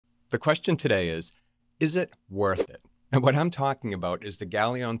The question today is it worth it? And what I'm talking about is the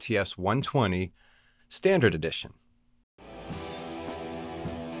Galion TS120 Standard Edition.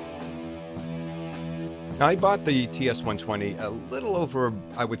 I bought the TS120 a little over,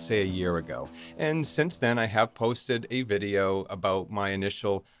 I would say, a year ago. And since then, I have posted a video about my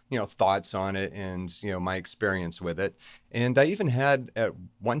initial, thoughts on it and, my experience with it. And I even had at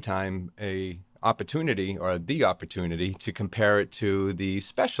one time the opportunity to compare it to the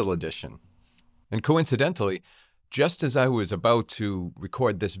Special Edition. And coincidentally, just as I was about to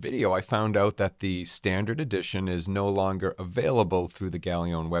record this video, I found out that the Standard Edition is no longer available through the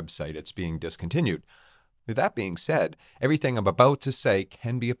Galion website. It's being discontinued. With that being said, everything I'm about to say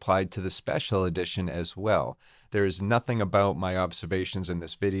can be applied to the Special Edition as well. There is nothing about my observations in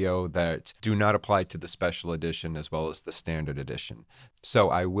this video that do not apply to the Special Edition as well as the Standard Edition. So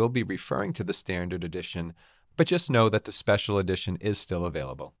I will be referring to the Standard Edition, but just know that the Special Edition is still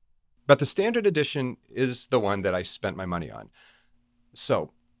available. But the Standard Edition is the one that I spent my money on.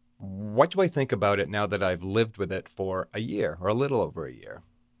 So what do I think about it now that I've lived with it for a year or a little over a year?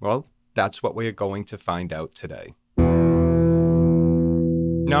 Well, that's what we are going to find out today. Now,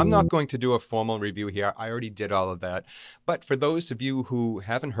 I'm not going to do a formal review here. I already did all of that. But for those of you who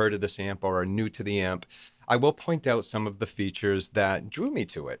haven't heard of this amp or are new to the amp, I will point out some of the features that drew me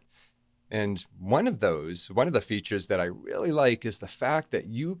to it. And one of the features that I really like is the fact that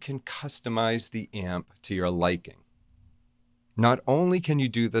you can customize the amp to your liking. Not only can you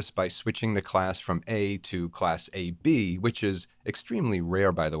do this by switching the class from A to class AB, which is extremely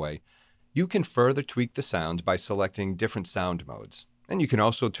rare, by the way, you can further tweak the sound by selecting different sound modes. And you can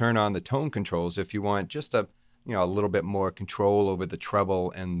also turn on the tone controls if you want just a little bit more control over the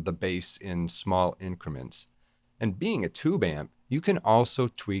treble and the bass in small increments. And being a tube amp, you can also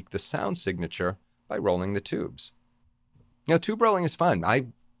tweak the sound signature by rolling the tubes. Now, tube rolling is fun. I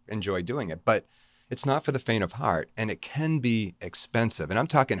enjoy doing it, but it's not for the faint of heart, and it can be expensive. And I'm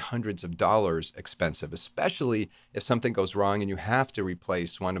talking hundreds of dollars expensive, especially if something goes wrong and you have to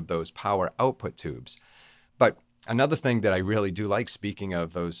replace one of those power output tubes. But another thing that I really do like, speaking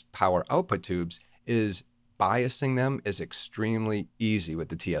of those power output tubes, is biasing them is extremely easy with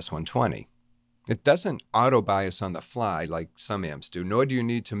the TS120. It doesn't auto-bias on the fly like some amps do, nor do you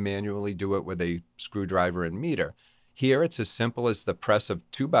need to manually do it with a screwdriver and meter. Here, it's as simple as the press of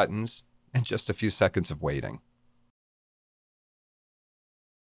two buttons and just a few seconds of waiting.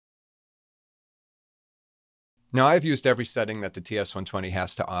 Now, I've used every setting that the TS120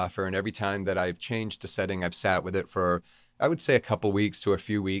 has to offer, and every time that I've changed a setting, I've sat with it for, I would say, a couple weeks to a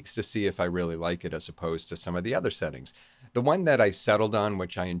few weeks to see if I really like it as opposed to some of the other settings. The one that I settled on,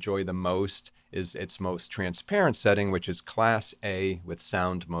 which I enjoy the most, is its most transparent setting, which is Class A with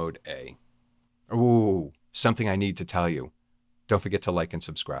Sound Mode A. Ooh, something I need to tell you. Don't forget to like and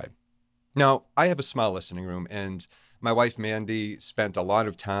subscribe. Now, I have a small listening room, and my wife, Mandy, spent a lot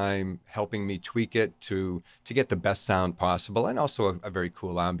of time helping me tweak it to get the best sound possible and also a very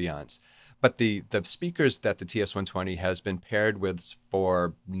cool ambiance. But the speakers that the TS120 has been paired with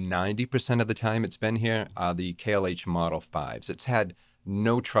for 90% of the time it's been here are the KLH Model 5s. It's had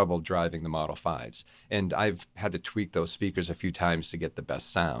no trouble driving the Model 5s, and I've had to tweak those speakers a few times to get the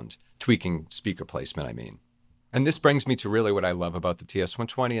best sound. Tweaking speaker placement, I mean. And this brings me to really what I love about the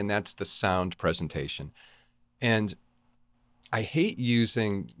TS120, and that's the sound presentation. And I hate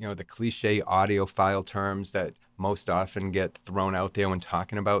using, the cliche audiophile terms that most often get thrown out there when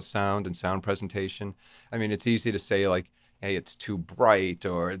talking about sound and sound presentation. I mean, it's easy to say like, hey, it's too bright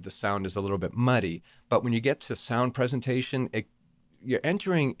or the sound is a little bit muddy. But when you get to sound presentation, you're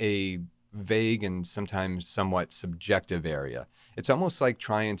entering a vague and sometimes somewhat subjective area. It's almost like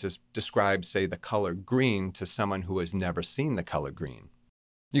trying to describe, say, the color green to someone who has never seen the color green.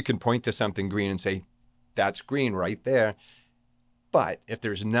 You can point to something green and say, that's green right there. But if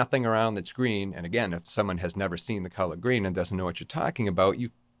there's nothing around that's green, and again, if someone has never seen the color green and doesn't know what you're talking about,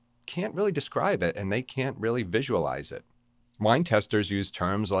 you can't really describe it and they can't really visualize it. Wine testers use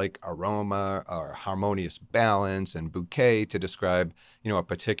terms like aroma or harmonious balance and bouquet to describe, a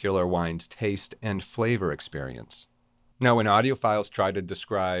particular wine's taste and flavor experience. Now, when audiophiles try to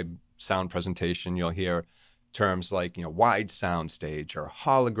describe sound presentation, you'll hear terms like, wide sound stage or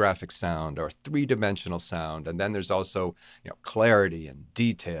holographic sound or three-dimensional sound. And then there's also, clarity and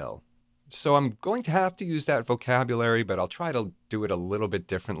detail. So I'm going to have to use that vocabulary, but I'll try to do it a little bit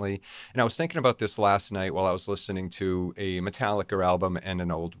differently. And I was thinking about this last night while I was listening to a Metallica album and an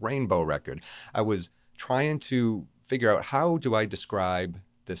old Rainbow record. I was trying to figure out, how do I describe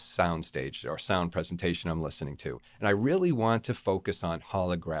this sound stage or sound presentation I'm listening to? And I really want to focus on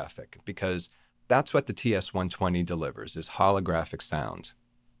holographic, because that's what the TS120 delivers, is holographic sound.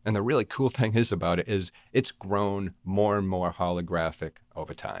 And the really cool thing is about it is it's grown more and more holographic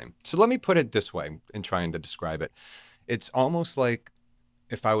over time. So let me put it this way in trying to describe it. It's almost like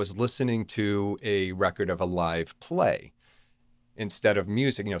if I was listening to a record of a live play. Instead of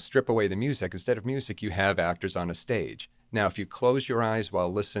music, strip away the music. Instead of music, you have actors on a stage. Now, if you close your eyes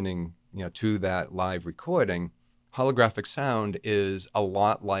while listening, to that live recording, holographic sound is a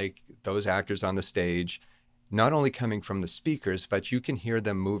lot like those actors on the stage, not only coming from the speakers, but you can hear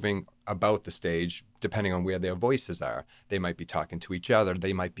them moving about the stage depending on where their voices are. They might be talking to each other.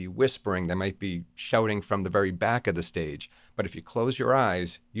 They might be whispering. They might be shouting from the very back of the stage. But if you close your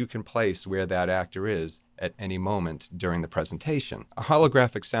eyes, you can place where that actor is at any moment during the presentation. A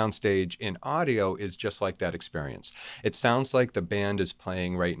holographic soundstage in audio is just like that experience. It sounds like the band is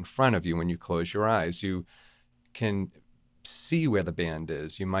playing right in front of you when you close your eyes. You can see where the band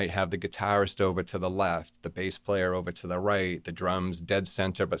is. You might have the guitarist over to the left, the bass player over to the right, the drums dead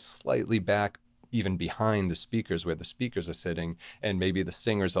center, but slightly back, even behind the speakers where the speakers are sitting, and maybe the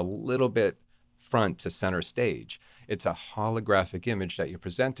singer's a little bit front to center stage. It's a holographic image that you're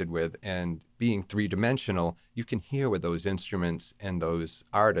presented with, and being three-dimensional, you can hear where those instruments and those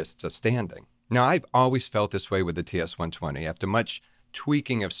artists are standing. Now, I've always felt this way with the TS120 after much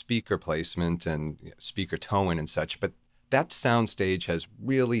tweaking of speaker placement and speaker tone and such, but that soundstage has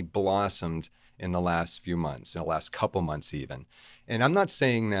really blossomed in the last few months, in the last couple months even. And I'm not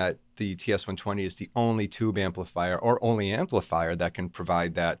saying that the TS120 is the only tube amplifier or only amplifier that can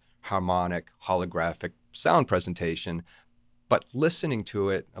provide that harmonic, holographic sound presentation, but listening to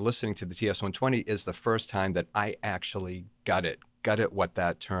it, listening to the TS120 is the first time that I actually got it what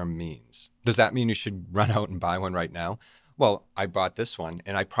that term means. Does that mean you should run out and buy one right now? Well, I bought this one,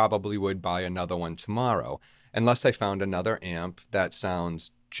 and I probably would buy another one tomorrow, unless I found another amp that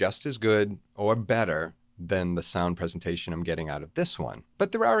sounds just as good or better than the sound presentation I'm getting out of this one.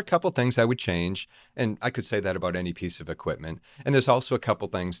 But there are a couple things I would change, and I could say that about any piece of equipment. And there's also a couple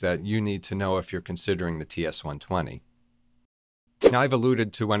things that you need to know if you're considering the TS120. Now, I've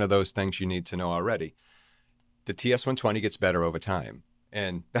alluded to one of those things you need to know already. The TS120 gets better over time,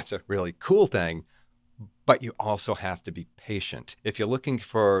 and that's a really cool thing. But you also have to be patient. If you're looking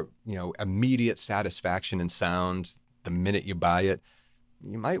for, immediate satisfaction in sound the minute you buy it,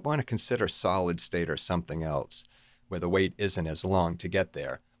 you might want to consider solid state or something else where the wait isn't as long to get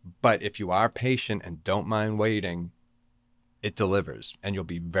there. But if you are patient and don't mind waiting, it delivers, and you'll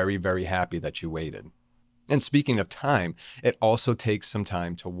be very, very happy that you waited. And speaking of time, it also takes some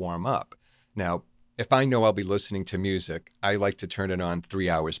time to warm up. Now, if I know I'll be listening to music, I like to turn it on 3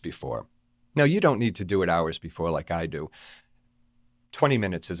 hours before. Now, you don't need to do it hours before like I do. 20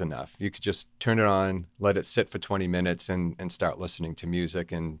 minutes is enough. You could just turn it on, let it sit for 20 minutes and start listening to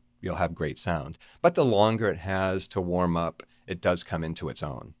music, and you'll have great sound. But the longer it has to warm up, it does come into its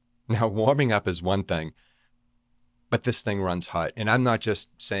own. Now, warming up is one thing, but this thing runs hot. And I'm not just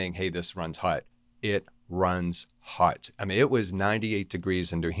saying, hey, this runs hot. It runs hot. I mean, it was 98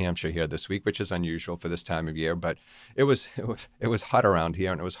 degrees in New Hampshire here this week, which is unusual for this time of year, but it was hot around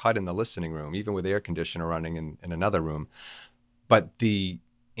here, and it was hot in the listening room, even with air conditioner running in another room. But the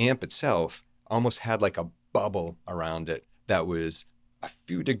amp itself almost had like a bubble around it that was a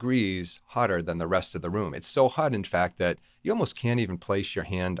few degrees hotter than the rest of the room. It's so hot, in fact, that you almost can't even place your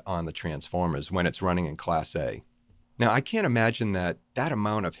hand on the transformers when it's running in Class A. Now, I can't imagine that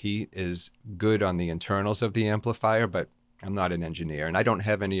amount of heat is good on the internals of the amplifier, but I'm not an engineer, and I don't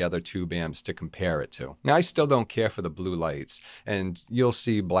have any other tube amps to compare it to. Now, I still don't care for the blue lights, and you'll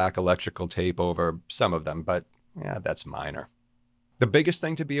see black electrical tape over some of them, but yeah, that's minor. The biggest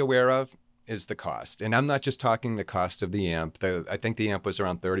thing to be aware of is the cost. And I'm not just talking the cost of the amp. I think the amp was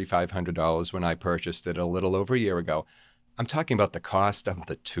around $3,500 when I purchased it a little over a year ago. I'm talking about the cost of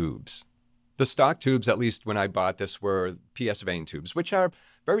the tubes. The stock tubes, at least when I bought this, were PS Vane tubes, which are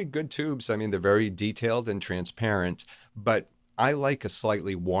very good tubes. I mean, they're very detailed and transparent, but I like a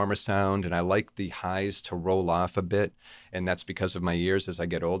slightly warmer sound, and I like the highs to roll off a bit, and that's because of my ears as I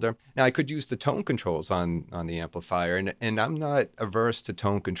get older. Now, I could use the tone controls on the amplifier, and I'm not averse to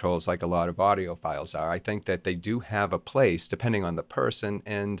tone controls like a lot of audiophiles are. I think that they do have a place, depending on the person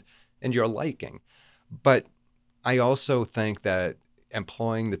and your liking. But I also think that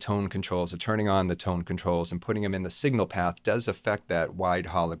employing the tone controls or turning on the tone controls and putting them in the signal path does affect that wide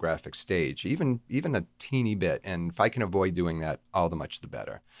holographic stage, even a teeny bit. And if I can avoid doing that, all the much the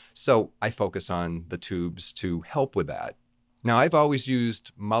better. So I focus on the tubes to help with that. Now, I've always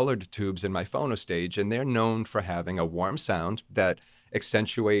used Mullard tubes in my phono stage, and they're known for having a warm sound that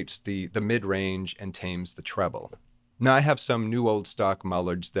accentuates the mid-range and tames the treble. Now, I have some new old stock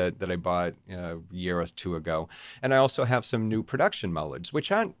Mullards that I bought a year or two ago. And I also have some new production Mullards,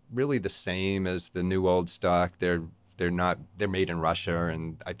 which aren't really the same as the new old stock. They're made in Russia,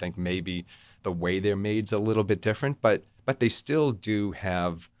 and I think maybe the way they're made is a little bit different, but they still do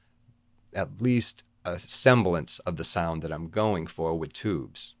have at least a semblance of the sound that I'm going for with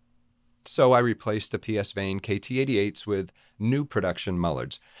tubes. So I replaced the PS Vane KT88s with new production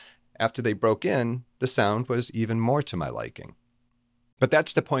Mullards. After they broke in, the sound was even more to my liking. But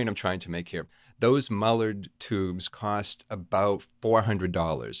that's the point I'm trying to make here. Those Mullard tubes cost about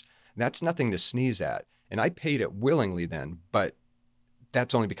 $400. That's nothing to sneeze at. And I paid it willingly then, but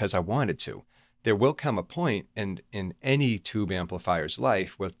that's only because I wanted to. There will come a point in any tube amplifier's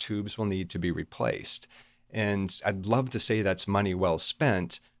life where tubes will need to be replaced. And I'd love to say that's money well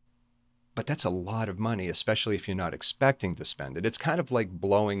spent, but that's a lot of money, especially if you're not expecting to spend it. It's kind of like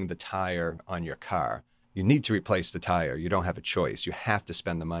blowing the tire on your car. You need to replace the tire. You don't have a choice. You have to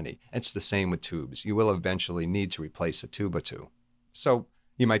spend the money. It's the same with tubes. You will eventually need to replace a tube or two. So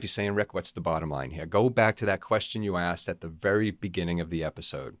you might be saying, Rick, what's the bottom line here? Go back to that question you asked at the very beginning of the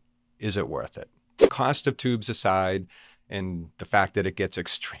episode. Is it worth it? Cost of tubes aside, and the fact that it gets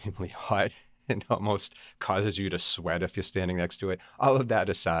extremely hot and almost causes you to sweat if you're standing next to it, all of that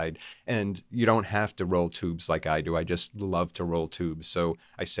aside, and you don't have to roll tubes like I do. I just love to roll tubes, so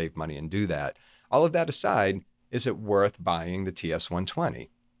I save money and do that. All of that aside, is it worth buying the TS120?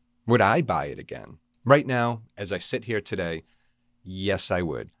 Would I buy it again? Right now, as I sit here today, yes, I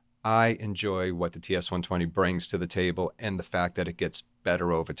would. I enjoy what the TS120 brings to the table and the fact that it gets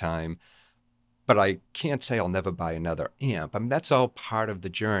better over time. But I can't say I'll never buy another amp. I mean, that's all part of the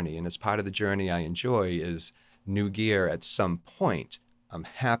journey. And as part of the journey I enjoy is new gear at some point. I'm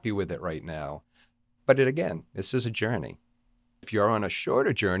happy with it right now. But again, this is a journey. If you're on a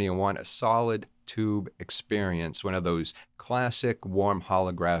shorter journey and want a solid tube experience, one of those classic warm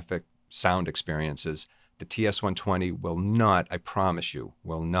holographic sound experiences, the TS120 will not, I promise you,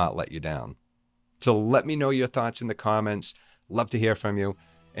 will not let you down. So let me know your thoughts in the comments. Love to hear from you.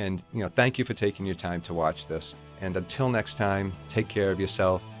 And, thank you for taking your time to watch this. And until next time, take care of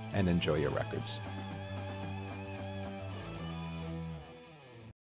yourself and enjoy your records.